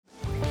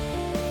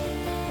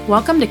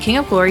Welcome to King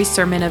of Glory's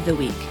Sermon of the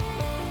Week.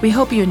 We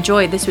hope you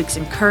enjoyed this week's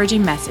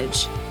encouraging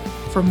message.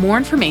 For more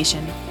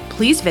information,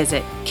 please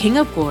visit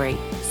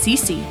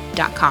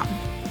kingofglorycc.com.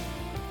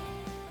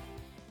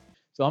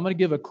 So I'm going to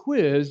give a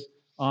quiz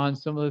on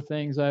some of the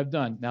things I've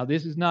done. Now,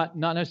 this is not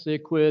necessarily a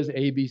quiz,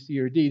 A, B, C,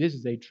 or D. This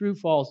is a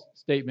true-false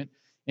statement.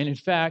 And in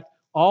fact,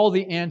 all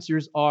the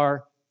answers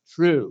are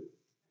true.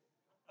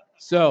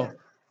 So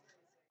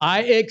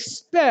I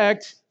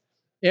expect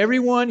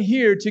everyone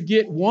here to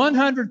get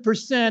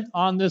 100%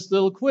 on this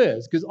little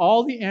quiz because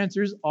all the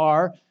answers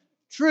are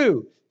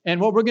true.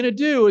 And what we're going to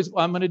do is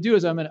I'm going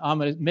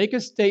to make a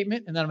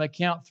statement, and then I'm going to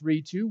count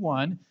 3, 2,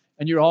 1,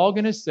 and you're all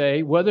going to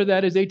say whether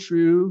that is a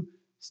true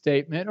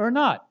statement or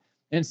not.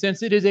 And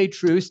since it is a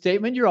true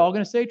statement, you're all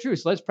going to say true.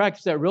 So let's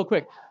practice that real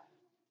quick.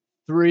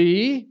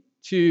 3,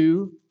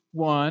 2,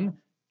 1,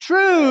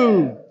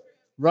 true.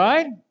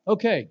 Right?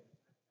 Okay.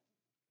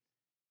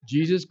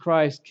 Jesus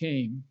Christ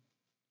came.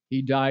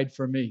 He died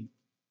for me.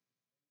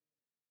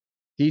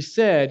 He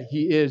said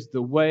he is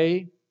the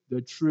way,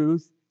 the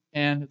truth,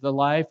 and the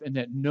life, and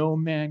that no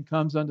man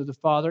comes unto the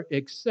Father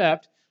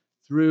except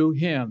through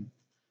him.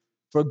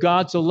 For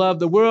God so loved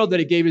the world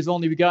that he gave his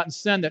only begotten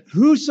Son, that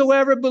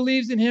whosoever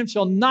believes in him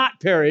shall not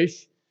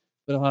perish,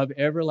 but have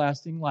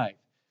everlasting life.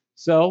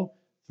 So,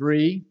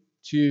 3,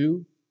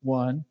 2,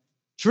 1,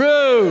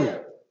 true.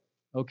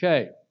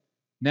 Okay,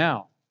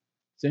 now,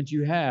 since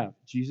you have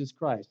Jesus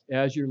Christ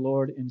as your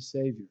Lord and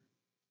Savior,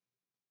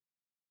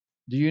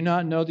 do you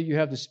not know that you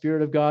have the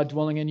Spirit of God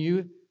dwelling in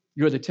you?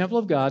 You are the temple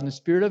of God, and the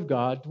Spirit of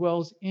God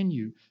dwells in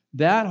you.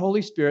 That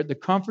Holy Spirit, the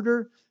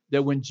Comforter,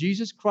 that when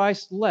Jesus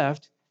Christ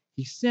left,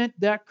 he sent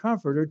that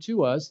Comforter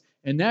to us,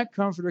 and that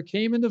Comforter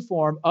came in the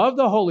form of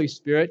the Holy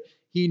Spirit.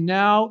 He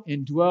now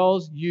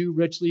indwells you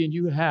richly, and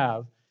you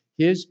have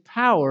his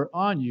power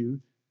on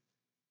you,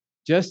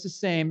 just the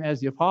same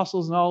as the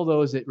apostles and all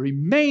those that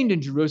remained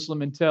in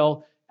Jerusalem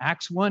until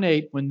Acts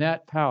 1:8, when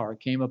that power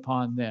came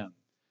upon them.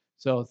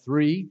 So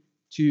 3,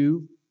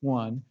 2,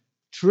 1,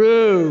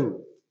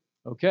 true.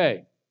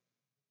 Okay.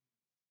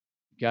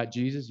 You got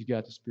Jesus, you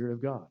got the Spirit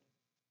of God.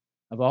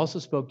 I've also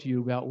spoke to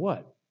you about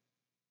what?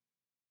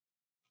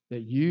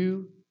 That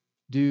you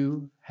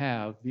do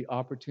have the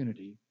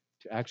opportunity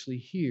to actually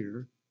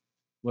hear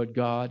what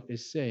God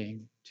is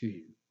saying to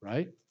you,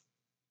 right?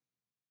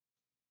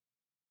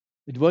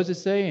 What does it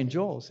say in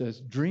Joel? It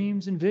says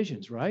dreams and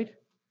visions, right?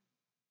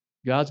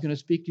 God's going to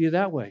speak to you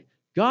that way.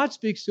 God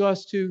speaks to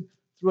us through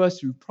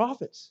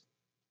prophets,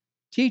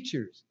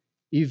 teachers,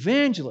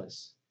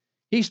 evangelists.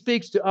 He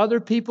speaks to other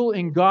people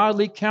in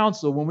godly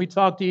counsel when we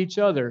talk to each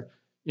other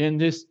when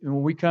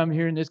we come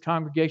here in this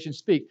congregation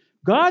speak.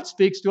 God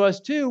speaks to us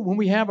too when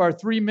we have our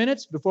 3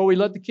 minutes before we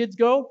let the kids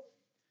go.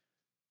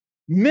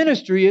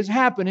 Ministry is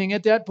happening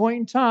at that point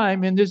in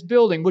time in this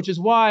building, which is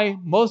why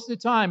most of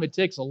the time it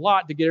takes a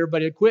lot to get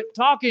everybody to quit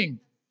talking.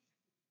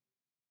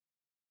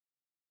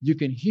 You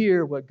can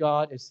hear what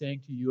God is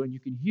saying to you, and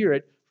you can hear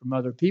it from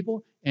other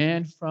people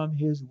and from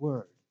his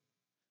word.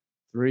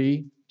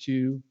 3,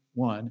 2,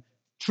 1,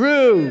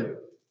 true.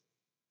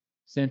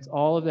 Since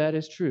all of that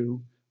is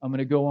true, I'm going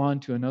to go on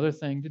to another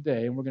thing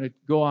today, and we're going to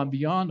go on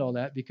beyond all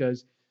that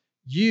because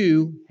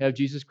you have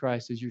Jesus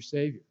Christ as your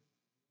Savior.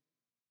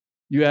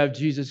 You have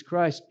Jesus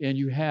Christ, and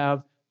you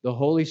have the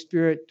Holy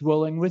Spirit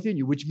dwelling within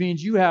you, which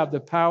means you have the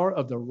power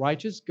of the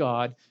righteous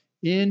God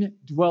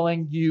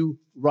indwelling you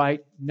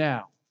right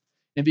now.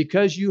 And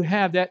because you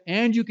have that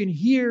and you can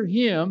hear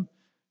him,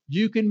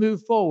 you can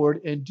move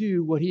forward and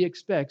do what he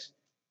expects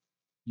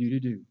you to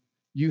do.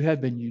 You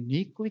have been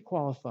uniquely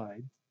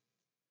qualified,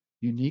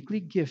 uniquely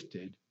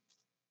gifted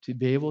to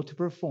be able to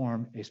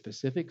perform a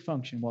specific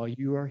function while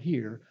you are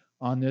here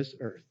on this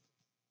earth.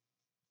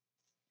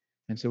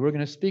 And so we're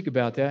going to speak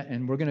about that,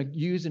 and we're going to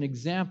use an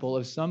example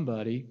of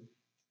somebody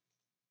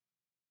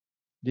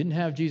didn't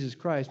have Jesus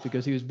Christ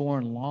because he was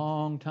born a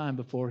long time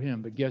before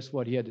him. But guess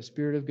what? He had the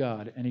Spirit of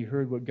God, and he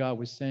heard what God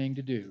was saying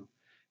to do,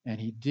 and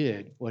he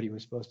did what he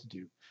was supposed to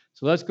do.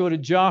 So let's go to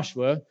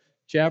Joshua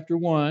chapter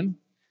 1.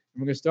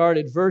 And we're going to start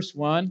at verse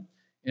 1.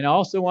 And I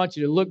also want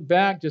you to look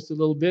back just a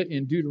little bit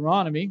in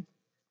Deuteronomy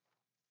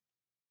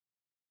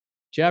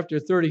chapter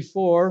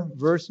 34,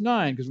 verse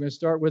 9, because we're going to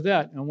start with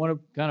that. And I want to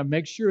kind of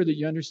make sure that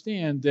you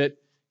understand that,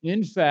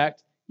 in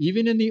fact,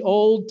 even in the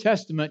Old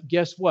Testament,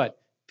 guess what?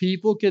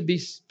 People could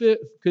be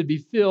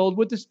filled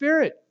with the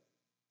Spirit.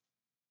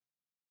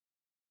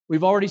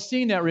 We've already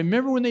seen that.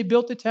 Remember when they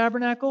built the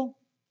tabernacle?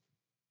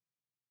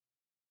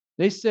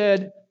 They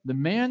said, the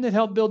man that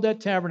helped build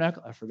that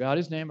tabernacle, I forgot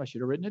his name, I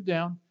should have written it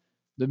down.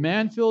 The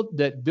man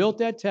that built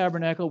that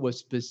tabernacle was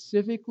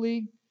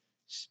specifically,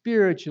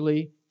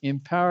 spiritually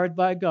empowered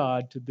by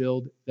God to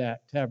build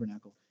that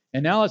tabernacle.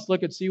 And now let's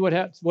look and see what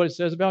it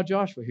says about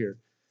Joshua here.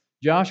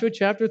 Joshua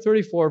chapter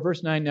 34,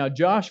 verse 9. Now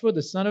Joshua,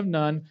 the son of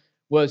Nun,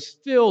 was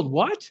filled,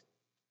 what?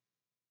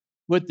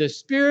 With the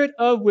spirit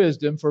of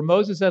wisdom, for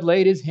Moses had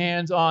laid his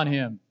hands on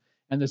him.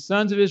 And the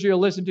sons of Israel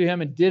listened to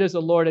him and did as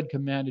the Lord had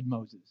commanded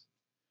Moses.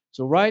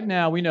 So right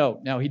now we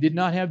know. Now he did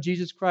not have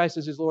Jesus Christ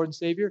as his Lord and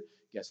Savior.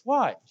 Guess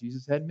why?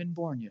 Jesus hadn't been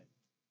born yet.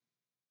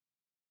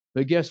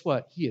 But guess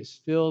what? He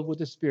is filled with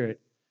the Spirit.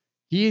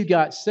 He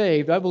got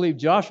saved. I believe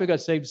Joshua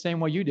got saved the same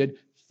way you did.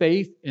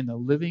 Faith in the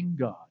living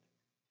God.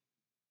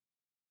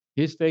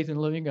 His faith in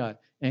the living God.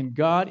 And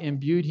God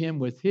imbued him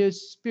with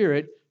his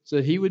Spirit so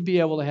that he would be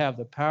able to have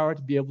the power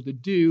to be able to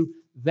do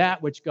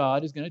that which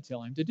God is going to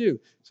tell him to do.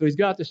 So he's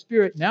got the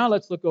Spirit. Now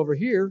let's look over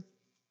here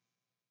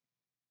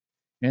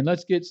and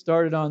let's get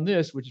started on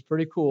this, which is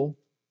pretty cool.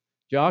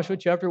 Joshua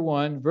chapter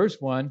 1, verse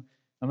 1.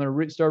 I'm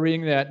going to start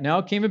reading that. Now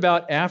it came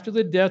about after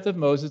the death of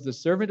Moses, the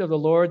servant of the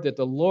Lord, that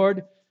the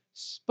Lord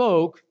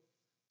spoke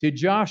to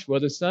Joshua,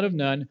 the son of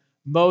Nun,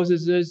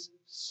 Moses'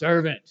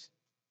 servant.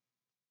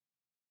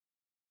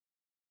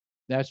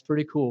 That's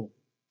pretty cool.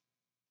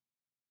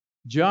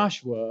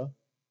 Joshua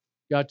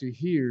got to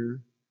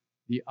hear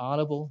the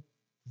audible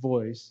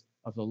voice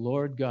of the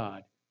Lord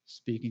God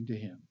speaking to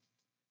him.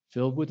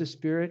 Filled with the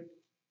Spirit,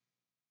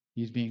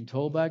 he's being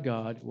told by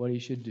God what he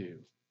should do.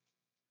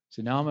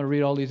 So now I'm going to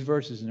read all these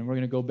verses, and then we're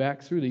going to go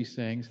back through these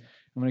things.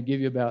 I'm going to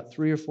give you about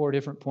 3 or 4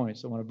 different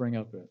points I want to bring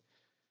up there.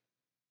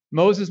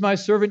 Moses, my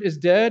servant, is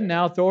dead.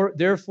 Now,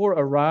 therefore,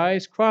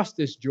 arise, cross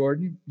this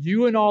Jordan,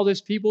 you and all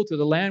this people, to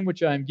the land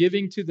which I am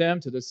giving to them,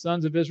 to the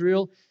sons of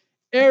Israel.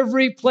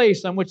 Every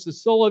place on which the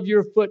sole of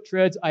your foot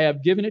treads, I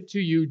have given it to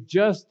you,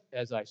 just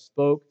as I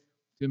spoke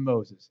to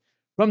Moses.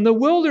 From the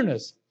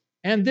wilderness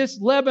and this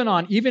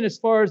Lebanon, even as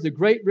far as the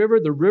great river,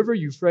 the river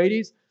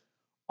Euphrates,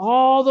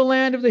 all the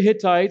land of the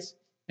Hittites,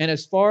 and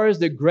as far as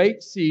the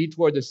great sea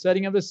toward the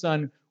setting of the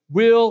sun,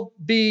 will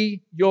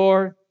be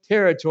your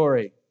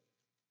territory.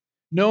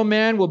 No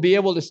man will be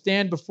able to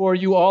stand before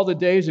you all the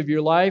days of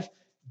your life.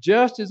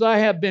 Just as I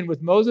have been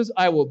with Moses,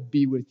 I will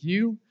be with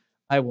you.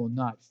 I will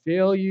not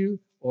fail you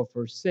or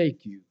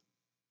forsake you.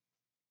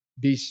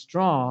 Be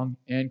strong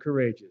and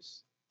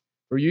courageous,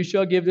 for you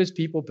shall give this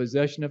people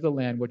possession of the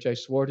land which I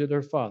swore to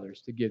their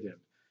fathers to give them.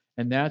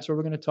 And that's what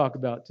we're going to talk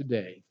about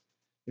today,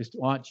 is to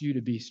want you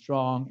to be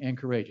strong and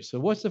courageous. So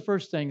what's the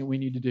first thing that we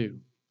need to do?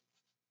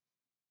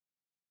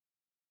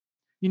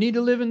 You need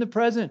to live in the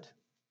present.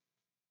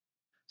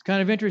 It's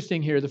kind of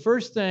interesting here. The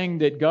first thing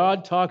that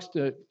God talks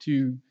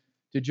to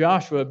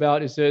Joshua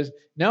about, it says,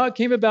 now it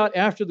came about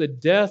after the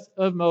death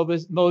of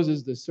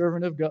Moses, the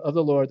servant of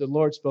the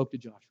Lord spoke to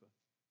Joshua.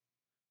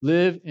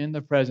 Live in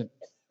the present.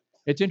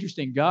 It's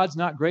interesting. God's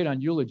not great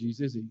on eulogies,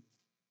 is he?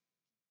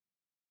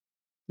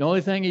 The only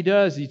thing he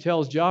does, he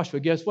tells Joshua,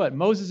 guess what?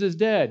 Moses is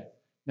dead.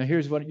 Now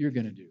here's what you're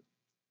going to do.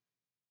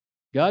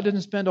 God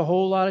doesn't spend a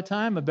whole lot of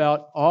time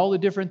about all the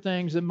different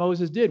things that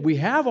Moses did. We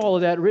have all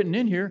of that written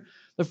in here.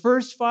 The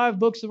first 5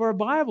 books of our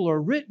Bible are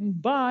written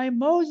by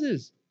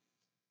Moses.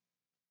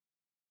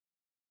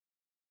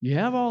 You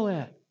have all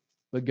that.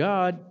 But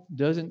God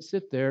doesn't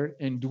sit there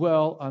and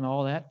dwell on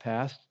all that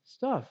past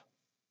stuff.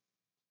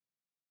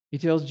 He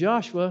tells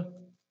Joshua,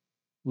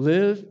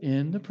 live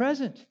in the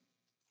present.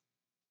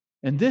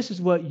 And this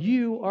is what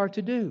you are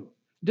to do.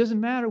 It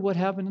doesn't matter what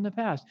happened in the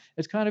past.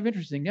 It's kind of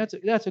interesting.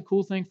 That's a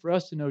cool thing for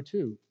us to know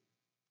too.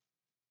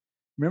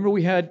 Remember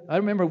I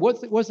remember, what's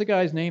the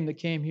guy's name that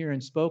came here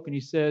and spoke, and he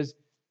says,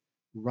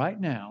 right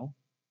now,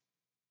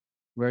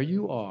 where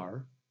you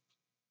are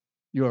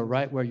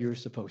right where you're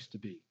supposed to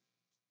be.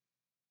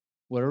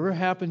 Whatever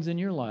happens in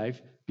your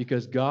life,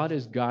 because God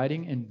is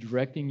guiding and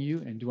directing you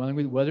and dwelling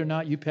with you, whether or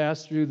not you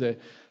pass through the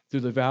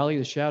valley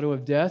of the shadow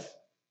of death,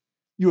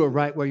 you are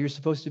right where you're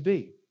supposed to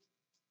be.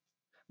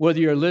 Whether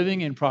you're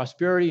living in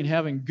prosperity and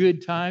having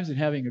good times and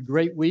having a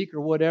great week or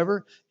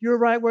whatever, you're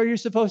right where you're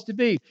supposed to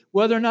be.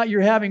 Whether or not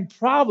you're having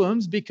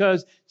problems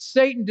because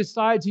Satan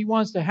decides he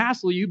wants to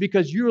hassle you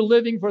because you're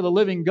living for the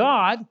living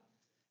God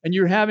and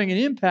you're having an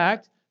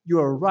impact, you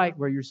are right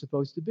where you're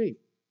supposed to be.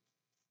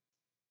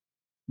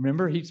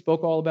 Remember, he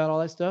spoke all about all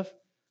that stuff?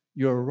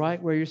 You're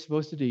right where you're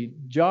supposed to be.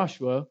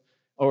 Joshua,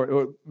 I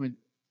want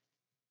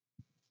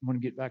to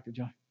get back to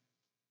Joshua.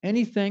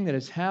 Anything that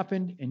has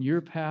happened in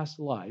your past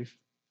life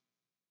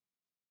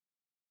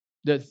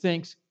that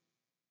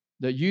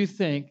you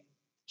think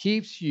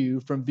keeps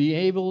you from being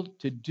able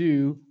to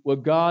do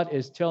what God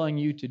is telling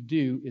you to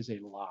do is a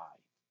lie.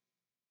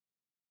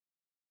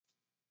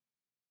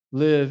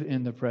 Live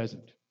in the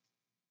present.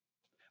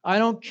 I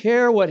don't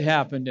care what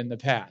happened in the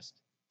past.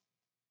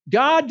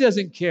 God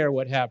doesn't care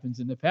what happens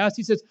in the past.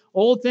 He says,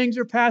 old things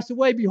are passed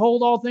away.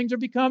 Behold, all things are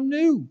become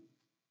new.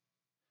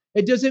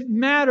 It doesn't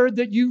matter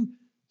that you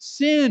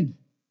sinned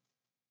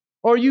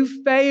or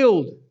you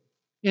failed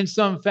in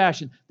some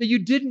fashion, that you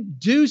didn't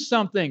do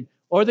something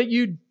or that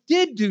you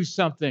did do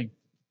something.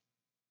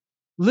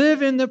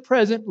 Live in the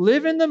present,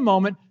 live in the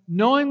moment,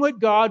 knowing what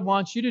God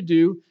wants you to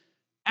do.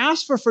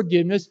 Ask for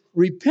forgiveness,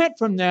 repent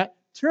from that,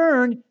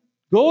 turn,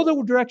 go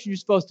the direction you're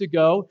supposed to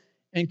go,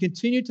 and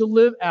continue to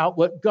live out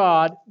what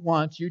God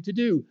wants you to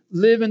do.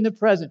 Live in the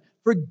present,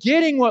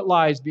 forgetting what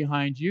lies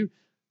behind you.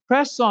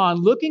 Press on,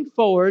 looking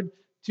forward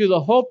to the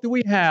hope that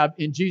we have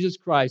in Jesus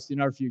Christ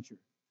in our future.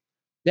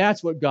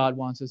 That's what God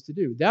wants us to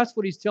do. That's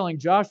what he's telling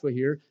Joshua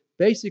here.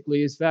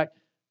 Basically, is that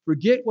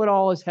forget what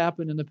all has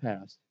happened in the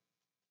past.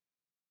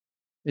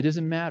 It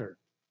doesn't matter.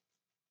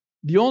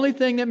 The only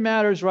thing that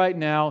matters right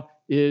now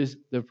is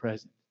the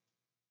present.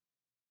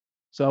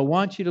 So I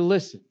want you to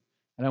listen,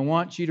 and I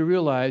want you to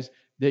realize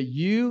that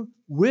you,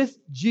 with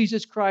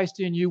Jesus Christ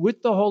in you,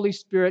 with the Holy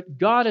Spirit,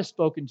 God has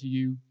spoken to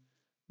you.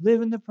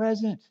 Live in the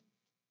present.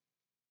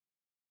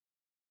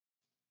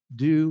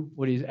 Do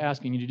what He's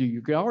asking you to do.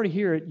 You can already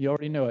hear it, you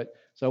already know it.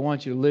 So I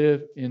want you to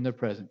live in the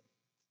present.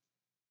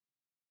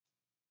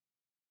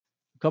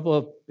 A couple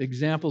of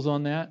examples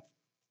on that.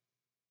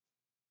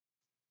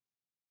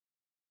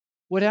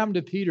 What happened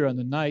to Peter on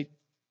the night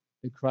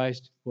that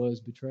Christ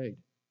was betrayed?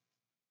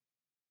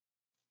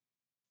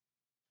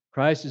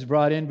 Christ is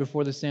brought in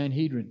before the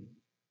Sanhedrin.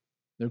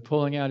 They're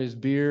pulling out his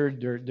beard.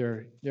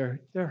 They're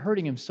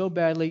hurting him so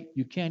badly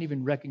you can't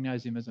even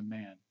recognize him as a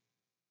man.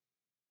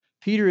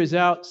 Peter is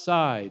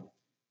outside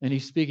and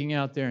he's speaking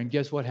out there. And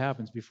guess what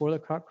happens? Before the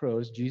cock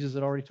crows, Jesus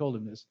had already told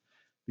him this.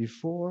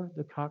 Before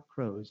the cock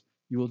crows,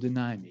 you will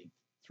deny me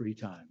 3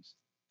 times.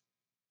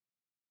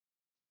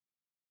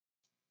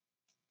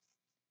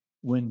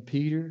 When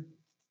Peter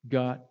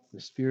got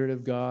the Spirit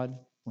of God,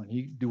 when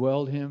he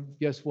dwelled him,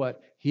 guess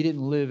what? He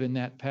didn't live in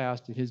that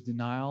past in his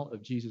denial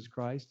of Jesus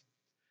Christ.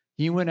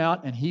 He went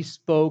out and he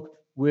spoke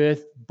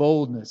with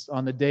boldness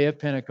on the day of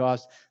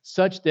Pentecost,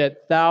 such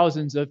that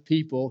thousands of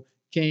people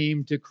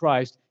came to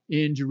Christ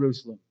in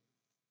Jerusalem.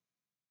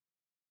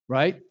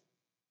 Right?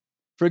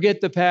 Forget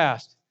the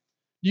past.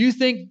 Do you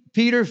think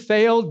Peter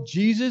failed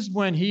Jesus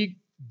when he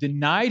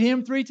denied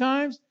him 3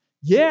 times?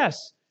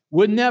 Yes.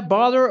 Wouldn't that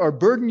bother or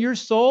burden your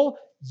soul?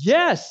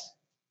 Yes.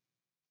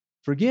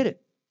 Forget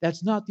it.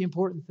 That's not the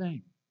important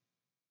thing.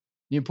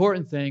 The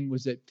important thing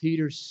was that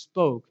Peter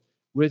spoke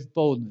with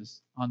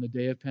boldness on the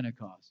day of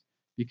Pentecost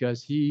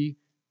because he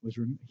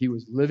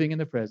was living in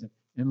the present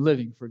and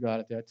living for God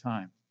at that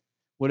time.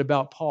 What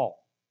about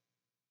Paul?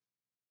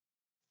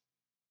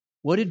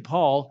 What did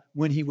Paul,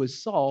 when he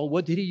was Saul,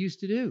 what did he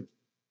used to do?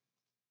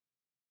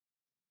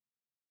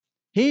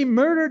 He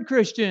murdered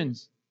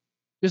Christians,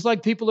 just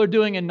like people are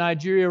doing in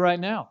Nigeria right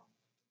now.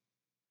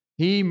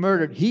 He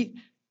murdered.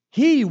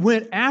 He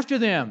went after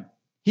them.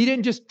 He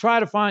didn't just try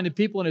to find the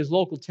people in his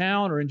local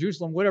town or in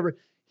Jerusalem, whatever.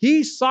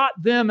 He sought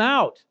them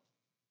out.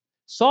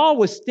 Saul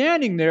was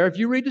standing there. If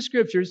you read the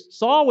scriptures,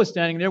 Saul was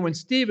standing there when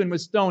Stephen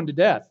was stoned to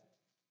death.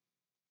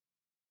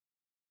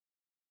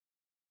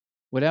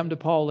 What happened to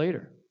Paul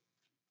later?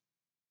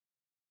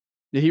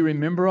 Did he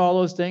remember all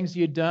those things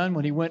he had done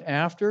when he went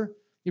after?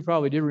 He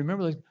probably did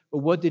remember those. But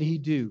what did he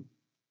do?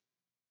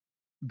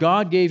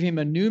 God gave him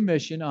a new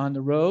mission on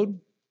the road,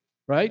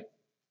 right?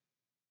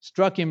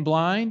 Struck him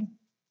blind,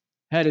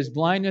 had his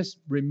blindness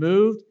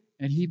removed,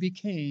 and he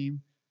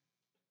became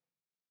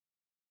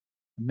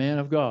a man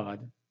of God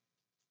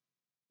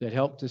that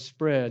helped to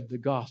spread the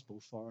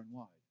gospel far and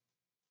wide.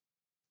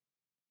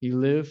 He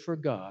lived for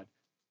God.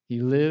 He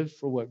lived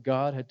for what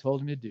God had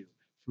told him to do.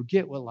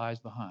 Forget what lies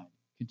behind.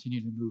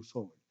 Continue to move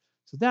forward.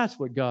 So that's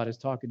what God is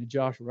talking to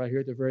Joshua right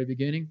here at the very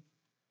beginning.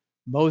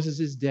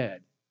 Moses is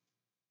dead.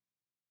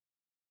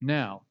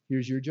 Now,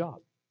 here's your job.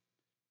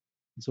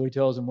 And so he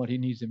tells him what he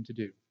needs him to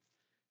do.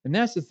 And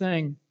that's the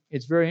thing.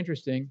 It's very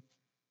interesting.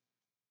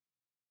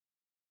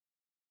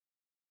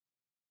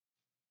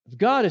 If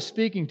God is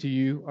speaking to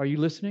you, are you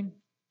listening?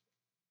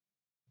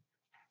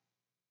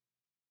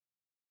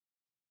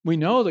 We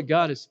know that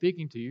God is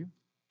speaking to you.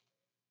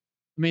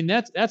 I mean,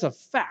 that's a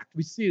fact.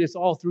 We see this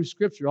all through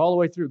Scripture, all the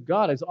way through.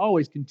 God is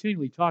always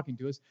continually talking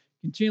to us,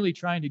 continually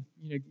trying to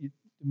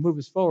move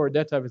us forward,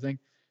 that type of thing.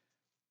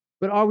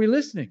 But are we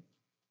listening?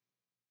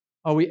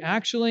 Are we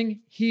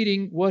actually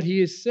heeding what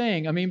He is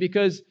saying? I mean,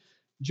 because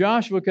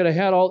Joshua could have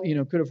had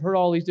could have heard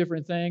all these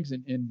different things,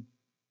 and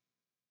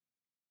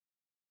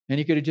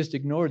he could have just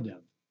ignored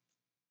them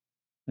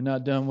and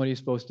not done what he's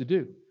supposed to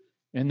do.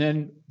 And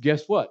then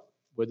guess what?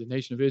 Would the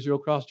nation of Israel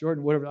cross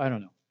Jordan? Whatever, I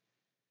don't know.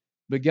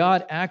 But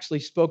God actually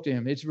spoke to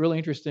him. It's really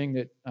interesting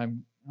that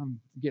I'm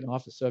getting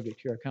off the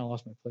subject here. I kind of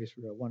lost my place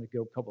where I want to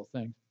go a couple of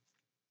things.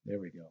 There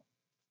we go.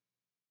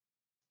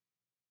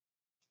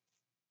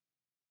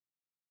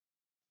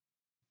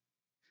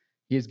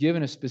 He has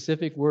given a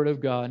specific word of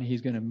God, and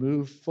he's going to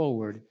move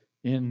forward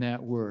in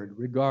that word,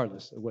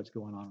 regardless of what's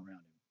going on around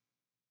him.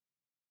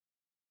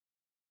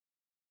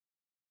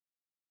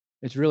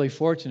 It's really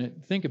fortunate.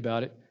 Think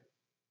about it.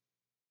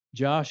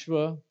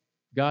 Joshua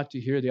got to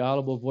hear the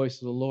audible voice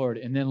of the Lord.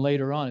 And then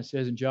later on, it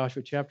says in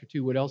Joshua chapter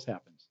 2, what else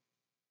happens?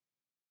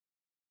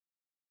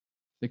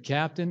 The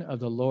captain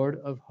of the Lord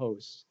of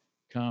hosts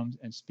comes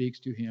and speaks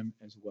to him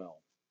as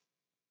well,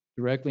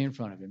 directly in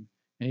front of him.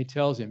 And he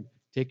tells him,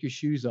 take your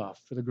shoes off,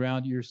 for the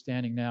ground you're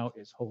standing now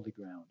is holy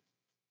ground.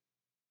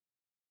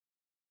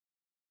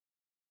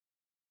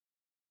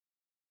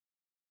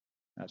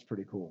 That's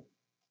pretty cool.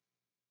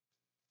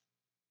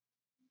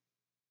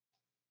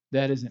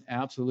 That is an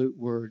absolute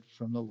word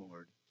from the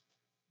Lord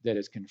that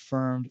is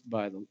confirmed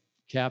by the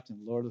captain,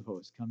 Lord of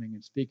hosts, coming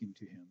and speaking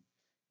to him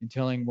and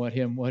telling what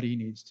he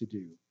needs to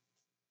do.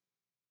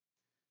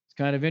 It's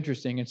kind of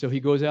interesting. And so he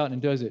goes out and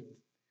does it.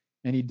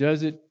 And he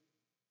does it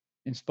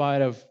in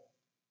spite of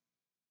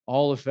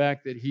all the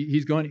fact that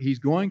he's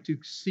going to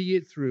see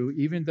it through,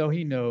 even though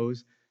he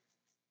knows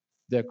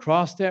that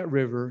across that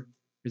river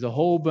There's a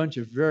whole bunch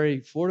of very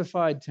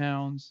fortified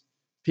towns,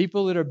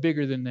 people that are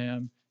bigger than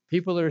them,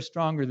 people that are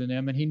stronger than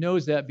them. And he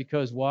knows that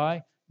because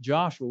why?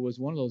 Joshua was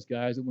one of those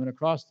guys that went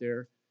across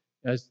there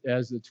as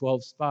the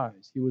 12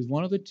 spies. He was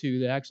one of the two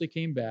that actually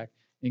came back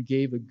and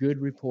gave a good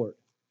report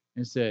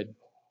and said,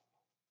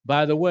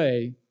 by the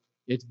way,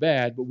 it's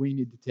bad, but we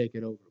need to take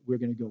it over. We're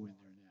going to go in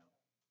there now.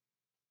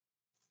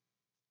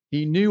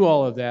 He knew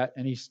all of that,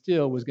 and he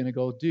still was going to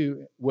go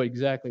do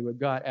exactly what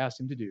God asked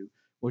him to do,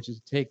 which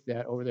is take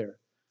that over there.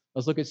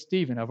 Let's look at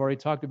Stephen. I've already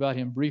talked about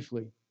him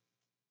briefly.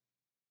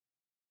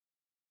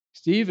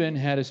 Stephen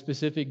had a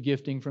specific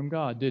gifting from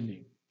God, didn't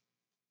he?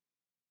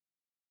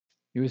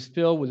 He was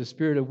filled with the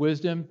spirit of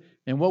wisdom.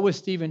 And what was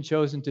Stephen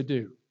chosen to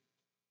do?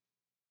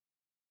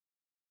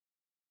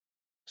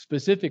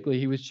 Specifically,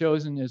 he was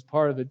chosen as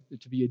part of it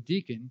to be a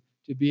deacon,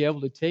 to be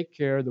able to take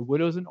care of the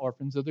widows and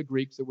orphans of the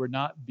Greeks that were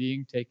not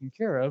being taken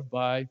care of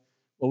by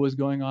what was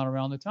going on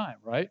around the time,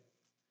 right?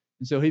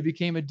 And so he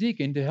became a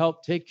deacon to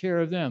help take care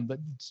of them. But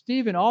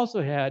Stephen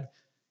also had,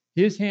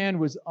 his hand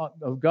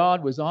of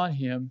God was on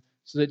him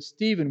so that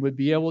Stephen would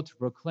be able to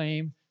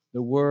proclaim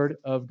the word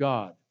of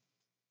God.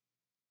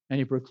 And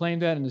he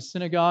proclaimed that in the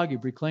synagogue. He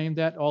proclaimed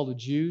that to all the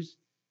Jews.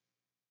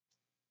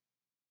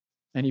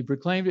 And he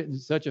proclaimed it in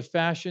such a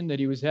fashion that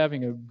he was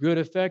having a good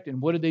effect. And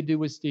what did they do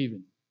with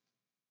Stephen?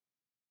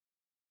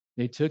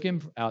 They took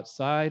him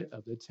outside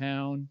of the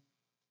town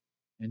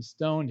and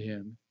stoned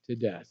him to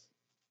death.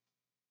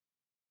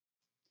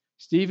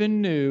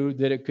 Stephen knew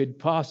that it could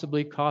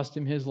possibly cost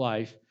him his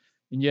life,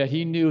 and yet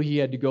he knew he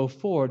had to go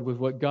forward with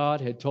what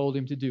God had told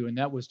him to do. And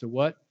that was to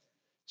what?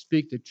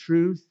 Speak the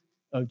truth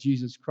of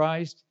Jesus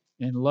Christ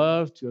in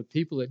love to a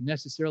people that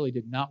necessarily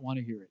did not want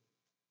to hear it.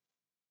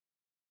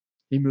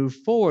 He moved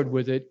forward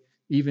with it,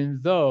 even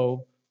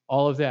though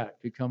all of that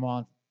could come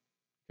on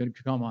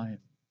him.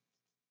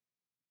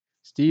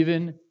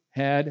 Stephen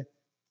had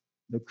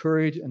the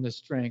courage and the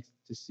strength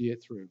to see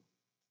it through.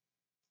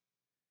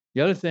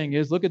 The other thing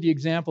is, look at the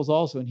examples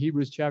also in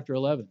Hebrews chapter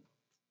 11.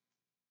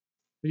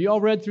 Have you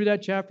all read through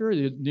that chapter?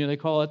 They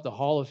call it the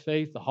Hall of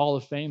Faith, the Hall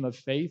of Fame of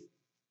faith.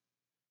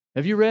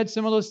 Have you read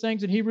some of those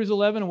things in Hebrews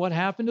 11 and what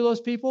happened to those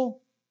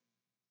people?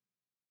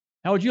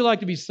 How would you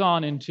like to be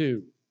sawn in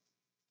two?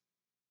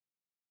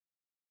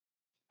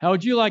 How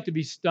would you like to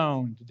be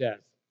stoned to death?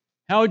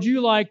 How would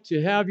you like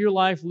to have your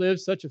life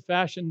lived such a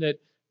fashion that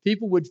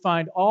people would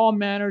find all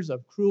manners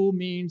of cruel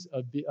means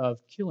of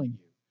killing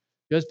you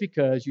just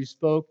because you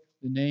spoke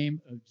the name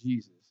of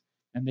Jesus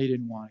and they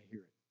didn't want to hear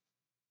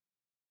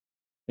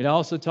it? It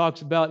also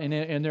talks about in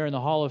there in the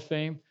Hall of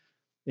Fame,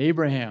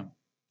 Abraham.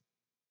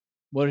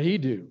 What did he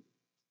do?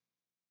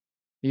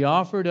 He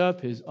offered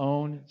up his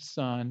own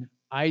son,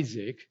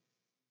 Isaac,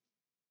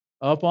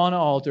 up on an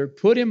altar,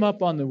 put him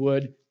up on the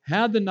wood,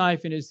 had the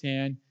knife in his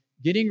hand,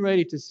 getting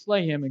ready to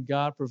slay him, and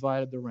God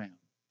provided the ram.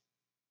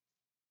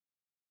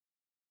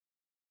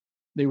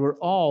 They were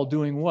all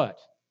doing what?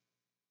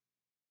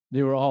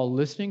 They were all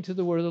listening to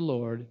the word of the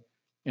Lord,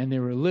 and they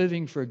were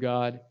living for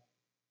God.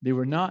 They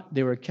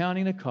were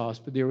counting the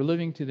cost, but they were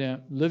living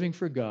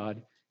for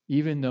God,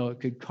 even though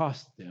it could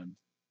cost them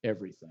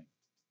everything.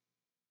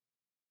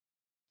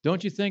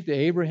 Don't you think that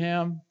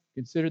Abraham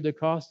considered the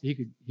cost? He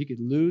could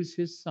lose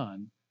his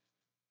son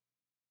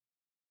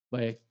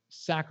by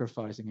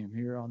sacrificing him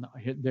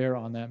there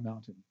on that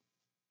mountain.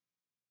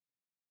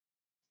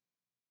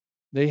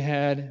 They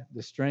had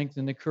the strength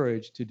and the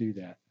courage to do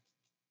that.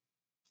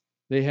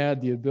 They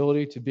had the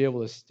ability to be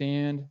able to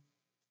stand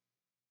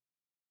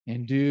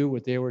and do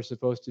what they were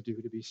supposed to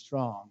do, to be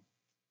strong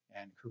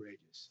and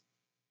courageous.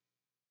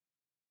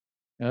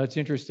 Now that's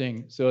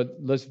interesting. So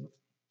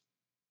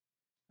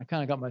I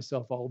kind of got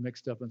myself all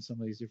mixed up on some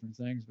of these different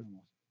things, but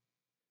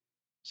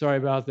sorry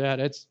about that.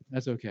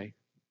 That's okay.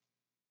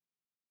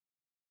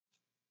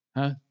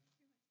 Huh?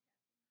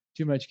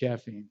 Too much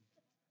caffeine.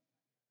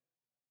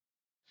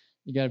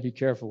 You got to be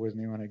careful with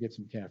me when I get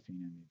some caffeine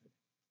in me.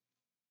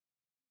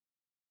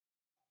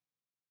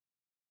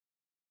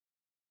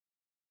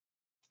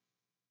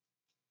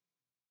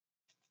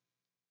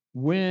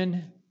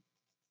 When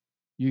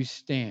you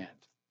stand,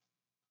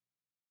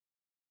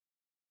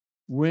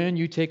 when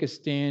you take a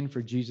stand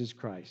for Jesus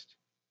Christ,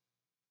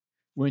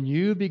 when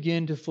you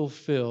begin to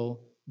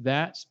fulfill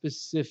that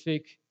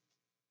specific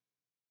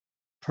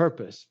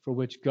purpose for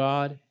which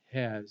God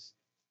has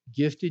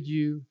gifted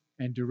you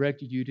and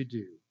directed you to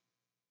do,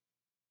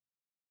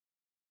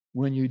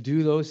 when you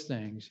do those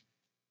things,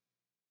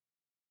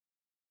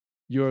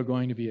 you're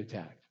going to be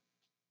attacked.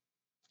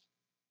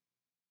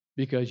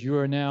 Because you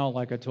are now,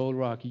 like I told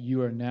Rocky,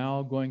 you are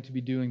now going to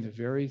be doing the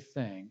very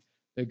thing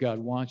that God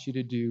wants you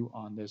to do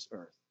on this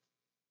earth.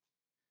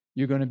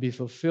 You're going to be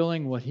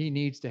fulfilling what He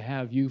needs to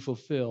have you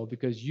fulfill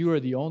because you are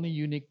the only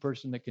unique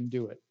person that can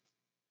do it.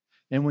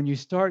 And when you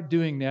start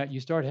doing that, you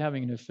start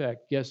having an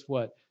effect. Guess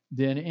what?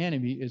 Then an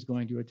enemy is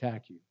going to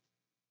attack you.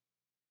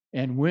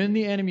 And when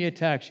the enemy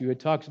attacks you, it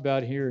talks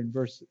about here in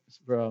verse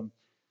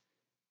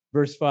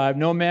 5,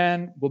 no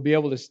man will be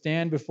able to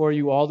stand before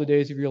you all the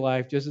days of your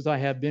life, just as I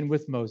have been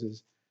with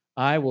Moses.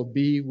 I will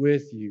be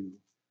with you.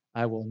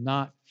 I will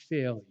not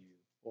fail you.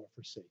 or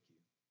forsake you.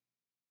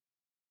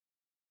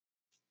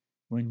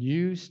 When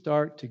you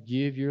start to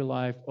give your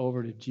life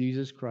over to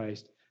Jesus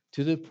Christ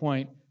to the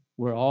point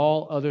where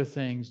all other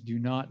things do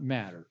not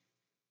matter,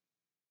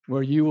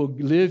 where you will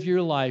live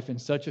your life in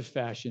such a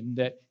fashion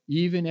that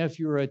even if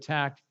you're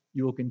attacked,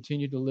 you will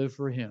continue to live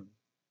for Him,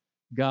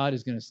 God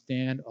is going to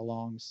stand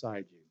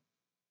alongside you.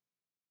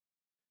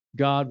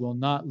 God will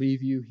not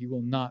leave you. He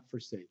will not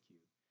forsake you.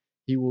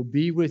 He will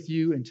be with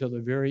you until the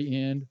very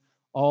end,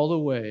 all the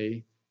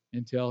way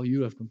until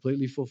you have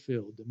completely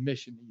fulfilled the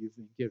mission that you've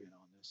been given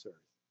on this earth.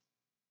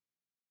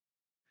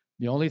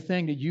 The only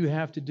thing that you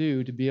have to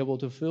do to be able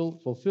to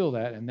fulfill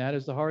that, and that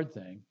is the hard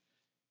thing,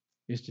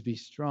 is to be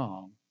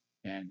strong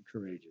and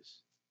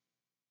courageous.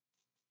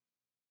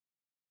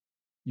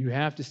 You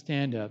have to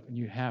stand up and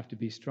you have to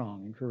be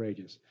strong and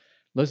courageous.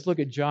 Let's look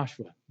at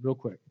Joshua real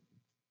quick.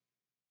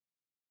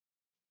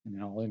 And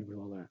then I'll end with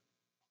all that.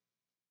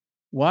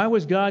 Why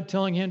was God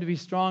telling him to be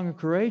strong and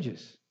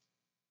courageous?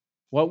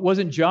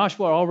 Wasn't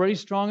Joshua already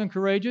strong and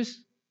courageous?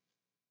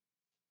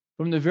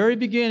 From the very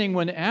beginning,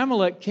 when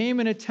Amalek came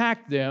and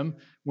attacked them,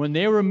 when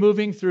they were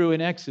moving through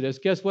in Exodus,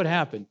 guess what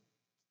happened?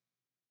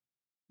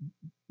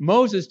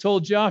 Moses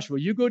told Joshua,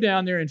 you go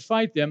down there and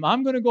fight them.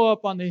 I'm going to go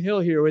up on the hill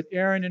here with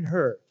Aaron and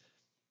Hur.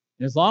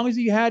 And as long as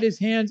he had his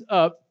hands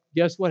up,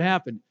 guess what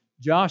happened?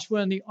 Joshua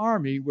and the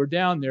army were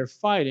down there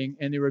fighting,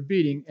 and they were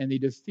beating, and they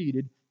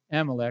defeated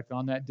Amalek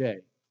on that day.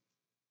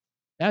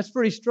 That's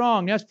pretty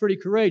strong. That's pretty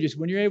courageous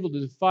when you're able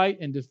to fight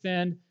and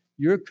defend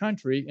your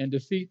country and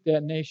defeat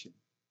that nation,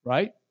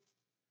 right?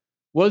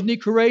 Wasn't he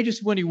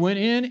courageous when he went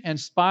in and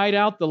spied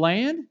out the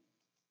land?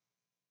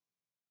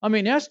 I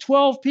mean, that's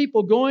 12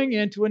 people going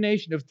into a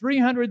nation of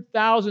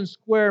 300,000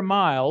 square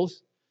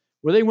miles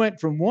where they went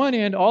from one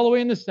end all the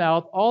way in the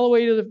south, all the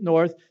way to the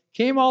north,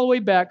 came all the way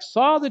back,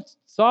 saw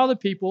the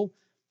people.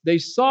 They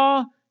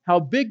saw how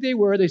big they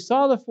were. They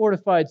saw the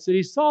fortified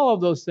cities, saw all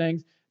of those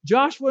things.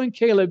 Joshua and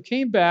Caleb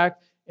came back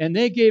and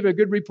they gave a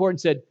good report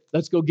and said,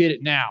 let's go get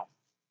it now.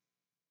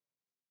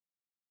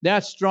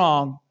 That's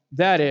strong.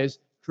 That is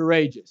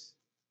courageous.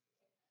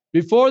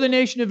 Before the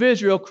nation of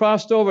Israel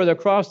crossed over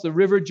across the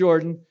river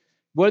Jordan,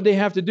 what did they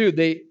have to do?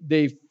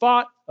 They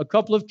fought a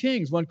couple of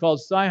kings, one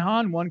called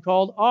Sihon, one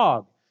called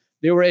Og.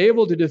 They were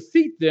able to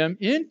defeat them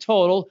in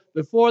total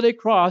before they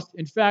crossed.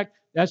 In fact,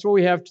 that's where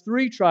we have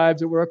 3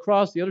 tribes that were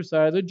across the other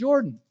side of the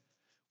Jordan.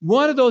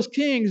 One of those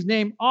kings,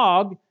 named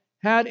Og,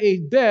 had a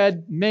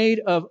bed made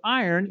of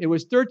iron. It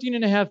was 13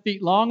 and a half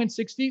feet long and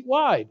 6 feet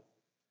wide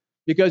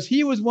because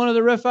he was one of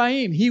the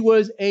Rephaim. He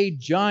was a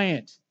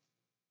giant.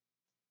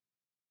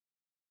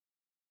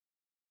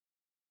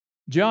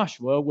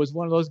 Joshua was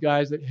one of those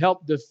guys that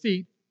helped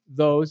defeat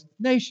those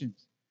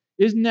nations.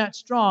 Isn't that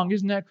strong?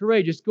 Isn't that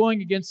courageous?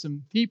 Going against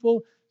some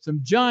people,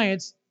 some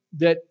giants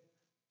that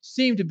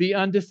seem to be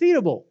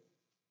undefeatable.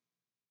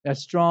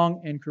 That's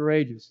strong and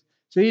courageous.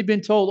 So he'd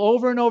been told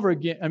over and over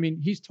again. I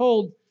mean,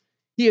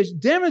 he has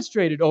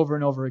demonstrated over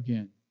and over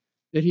again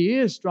that he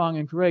is strong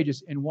and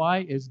courageous. And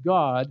why is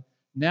God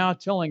now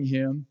telling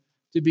him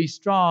to be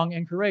strong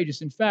and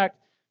courageous? In fact,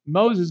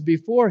 Moses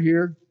before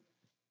here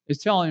is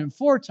telling him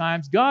 4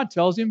 times. God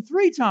tells him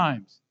 3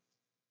 times.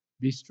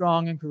 Be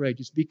strong and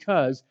courageous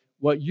because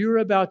what you're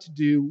about to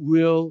do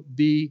will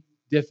be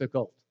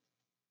difficult.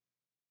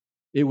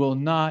 It will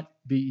not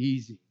be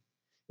easy.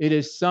 It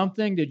is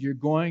something that you're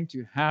going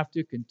to have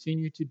to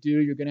continue to do.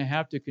 You're going to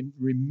have to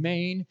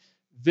remain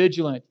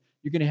vigilant.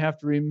 You're going to have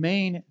to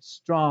remain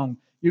strong.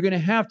 You're going to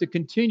have to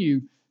continue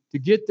to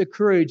get the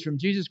courage from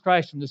Jesus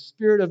Christ, from the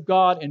Spirit of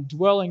God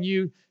indwelling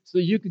you so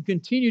that you can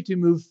continue to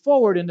move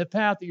forward in the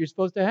path that you're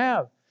supposed to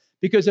have.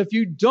 Because if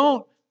you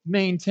don't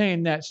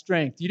maintain that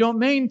strength, you don't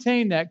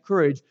maintain that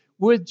courage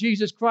with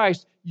Jesus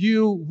Christ,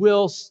 you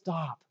will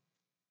stop.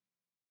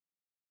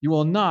 You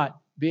will not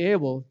be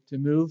able to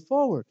move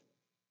forward.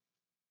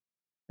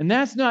 And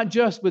that's not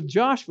just with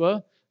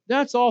Joshua,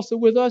 that's also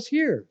with us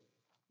here.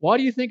 Why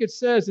do you think it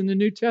says in the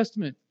New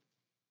Testament?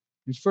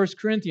 In 1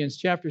 Corinthians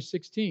chapter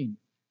 16,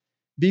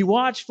 be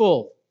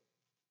watchful,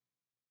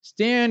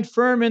 stand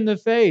firm in the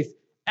faith,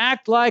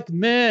 act like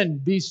men,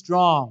 be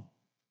strong.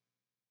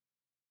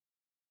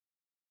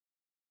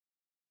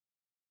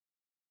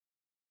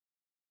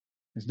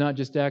 It's not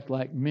just act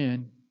like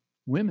men,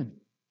 women.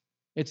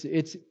 It's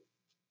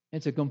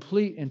a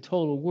complete and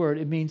total word.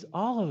 It means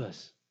all of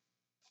us.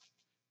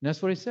 And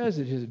that's what he says.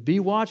 It is be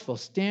watchful,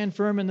 stand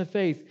firm in the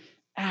faith,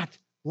 act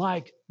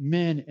like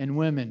men and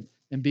women,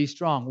 and be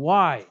strong.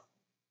 Why?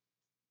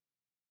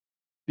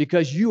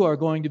 Because you are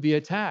going to be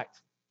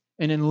attacked.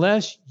 And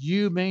unless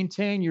you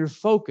maintain your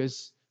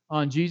focus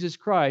on Jesus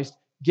Christ,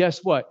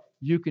 guess what?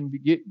 You can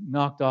get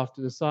knocked off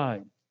to the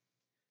side.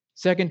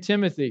 2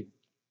 Timothy.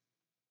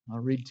 I'll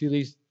read 2 of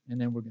these,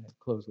 and then we're going to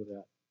close with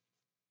that.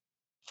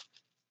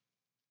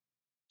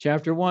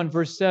 Chapter 1,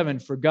 verse 7,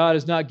 for God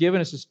has not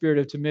given us a spirit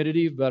of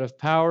timidity, but of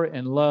power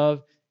and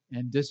love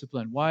and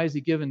discipline. Why has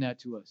He given that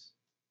to us?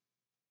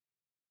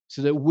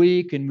 So that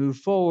we can move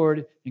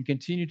forward and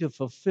continue to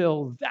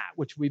fulfill that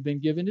which we've been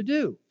given to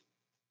do.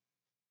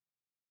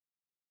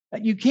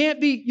 You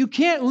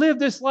can't live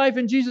this life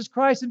in Jesus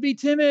Christ and be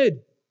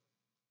timid.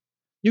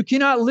 You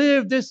cannot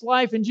live this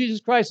life in Jesus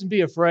Christ and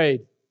be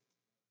afraid.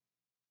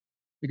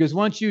 Because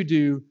once you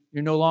do,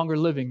 you're no longer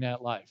living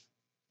that life.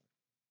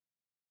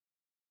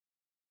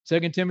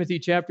 2 Timothy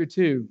chapter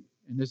 2,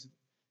 and this,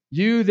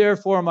 you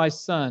therefore, my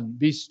son,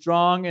 be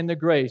strong in the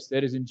grace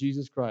that is in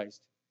Jesus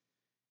Christ.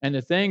 And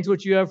the things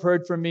which you have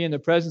heard from me in the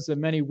presence of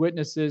many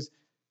witnesses,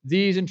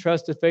 these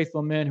entrust to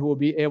faithful men who will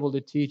be able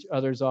to teach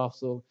others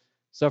also.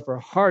 Suffer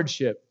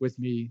hardship with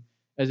me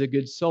as a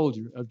good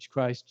soldier of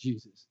Christ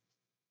Jesus.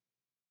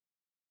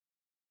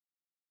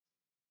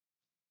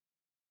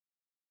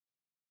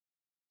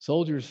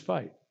 Soldiers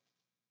fight.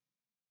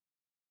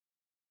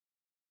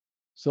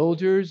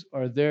 Soldiers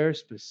are there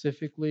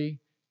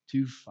specifically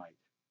to fight.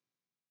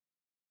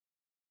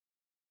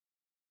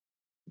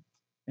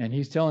 And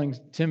he's telling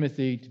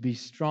Timothy to be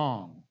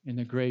strong in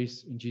the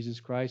grace in Jesus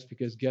Christ,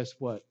 because guess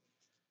what?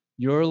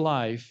 Your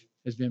life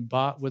has been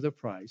bought with a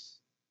price.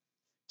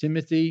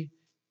 Timothy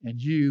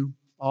and you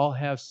all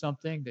have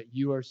something that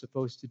you are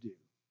supposed to do.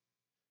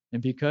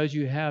 And because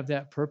you have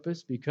that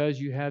purpose, because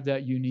you have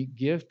that unique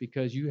gift,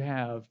 because you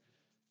have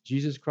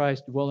Jesus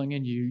Christ dwelling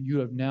in you, you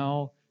have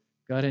now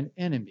got an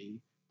enemy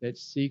that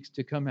seeks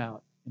to come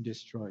out and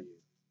destroy you.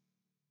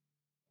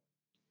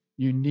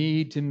 You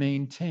need to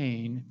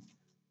maintain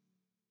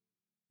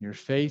your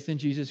faith in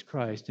Jesus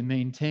Christ, to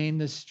maintain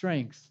the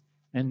strength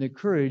and the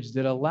courage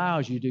that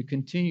allows you to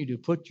continue to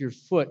put your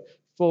foot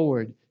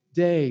forward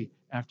day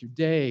after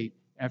day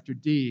after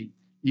day,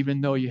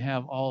 even though you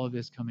have all of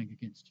this coming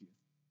against you.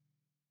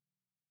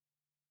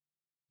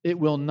 It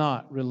will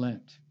not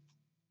relent.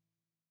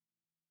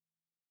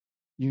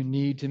 You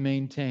need to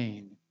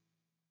maintain.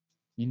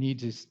 You need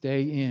to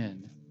stay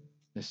in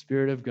the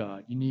Spirit of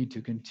God. You need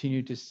to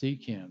continue to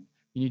seek Him.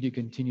 You need to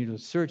continue to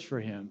search for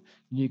Him.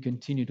 You need to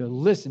continue to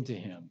listen to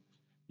Him.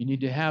 You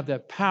need to have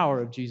that power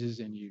of Jesus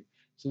in you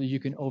so that you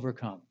can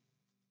overcome.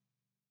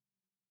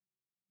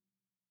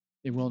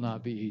 It will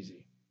not be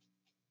easy,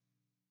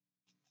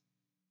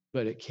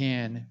 but it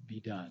can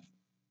be done.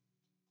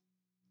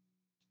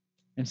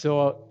 And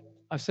so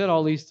I've said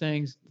all these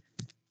things.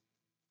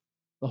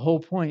 The whole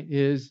point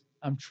is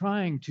I'm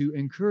trying to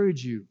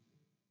encourage you.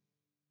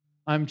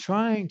 I'm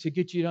trying to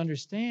get you to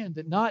understand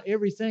that not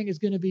everything is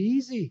going to be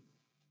easy.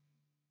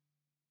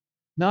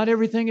 Not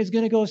everything is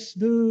going to go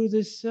smooth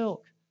as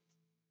silk.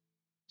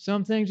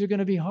 Some things are going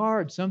to be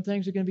hard. Some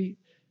things are going to be,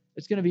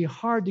 it's going to be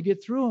hard to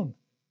get through them.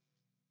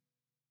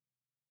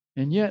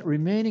 And yet,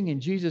 remaining in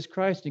Jesus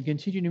Christ and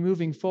continuing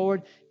moving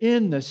forward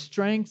in the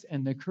strength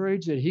and the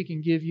courage that He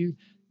can give you,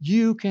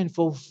 you can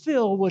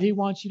fulfill what He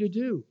wants you to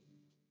do.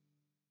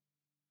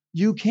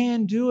 You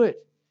can do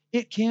it.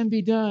 It can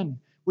be done.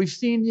 We've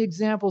seen the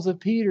examples of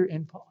Peter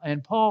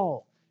and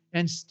Paul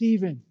and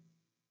Stephen.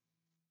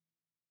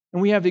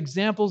 And we have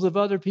examples of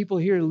other people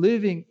here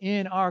living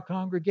in our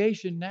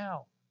congregation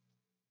now.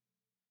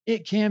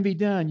 It can be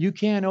done. You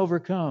can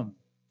overcome.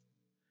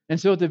 And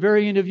so at the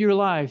very end of your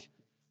life,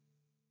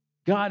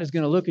 God is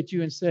going to look at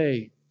you and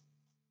say,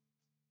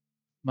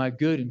 my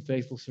good and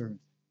faithful servant.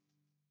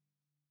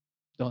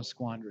 Don't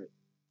squander it.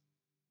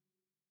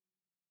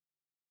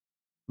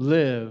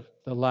 Live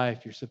the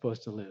life you're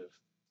supposed to live.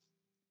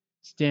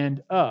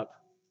 Stand up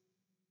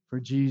for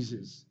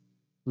Jesus.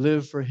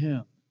 Live for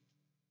Him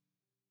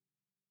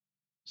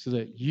so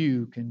that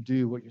you can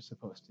do what you're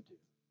supposed to do.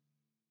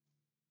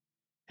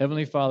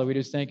 Heavenly Father, we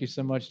just thank you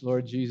so much,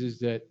 Lord Jesus,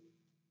 that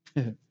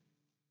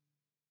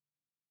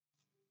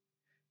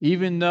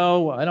even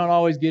though I don't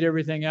always get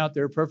everything out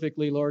there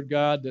perfectly, Lord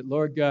God, that,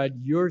 Lord God,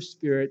 your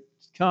Spirit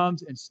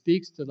comes and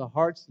speaks to the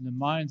hearts and the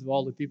minds of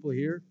all the people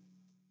here,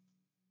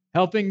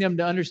 helping them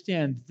to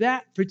understand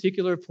that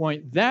particular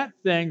point, that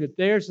thing that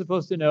they are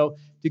supposed to know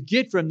to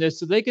get from this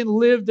so they can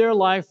live their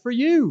life for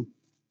you.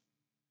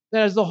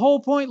 That is the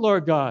whole point,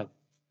 Lord God.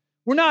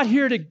 We're not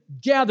here to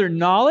gather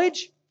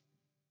knowledge.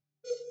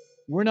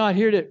 We're not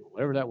here to,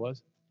 whatever that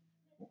was.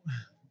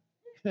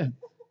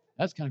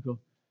 That's kind of cool.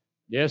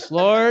 Yes,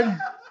 Lord. All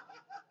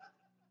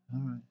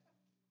right.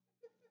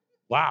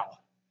 Wow.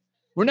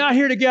 We're not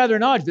here to gather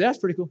knowledge, but that's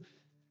pretty cool.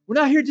 We're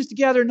not here just to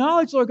gather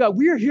knowledge, Lord God.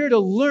 We are here to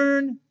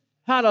learn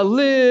how to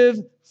live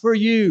for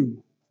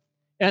you.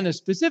 And the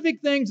specific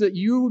things that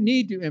you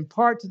need to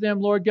impart to them,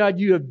 Lord God,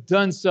 you have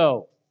done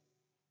so.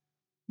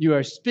 You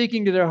are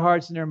speaking to their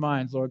hearts and their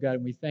minds, Lord God,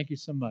 and we thank you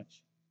so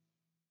much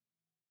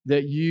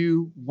that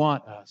you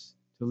want us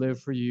to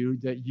live for you,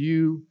 that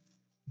you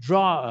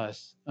draw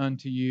us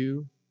unto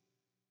you,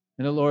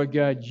 and that, Lord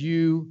God,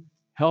 you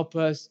help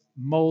us,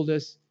 mold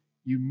us,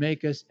 you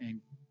make us and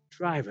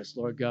drive us,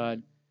 Lord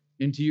God,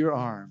 into your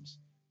arms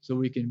so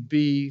we can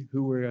be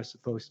who we are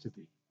supposed to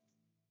be.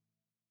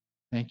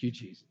 Thank you,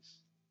 Jesus.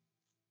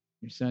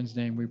 In your Son's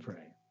name we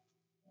pray.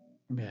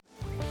 Amen.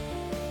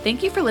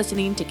 Thank you for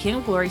listening to King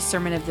of Glory's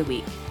Sermon of the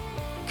Week.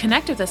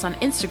 Connect with us on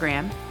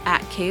Instagram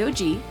at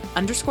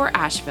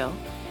KOG_Asheville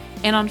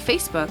and on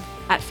Facebook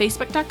at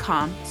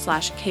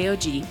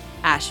facebook.com/KOG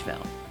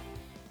Asheville.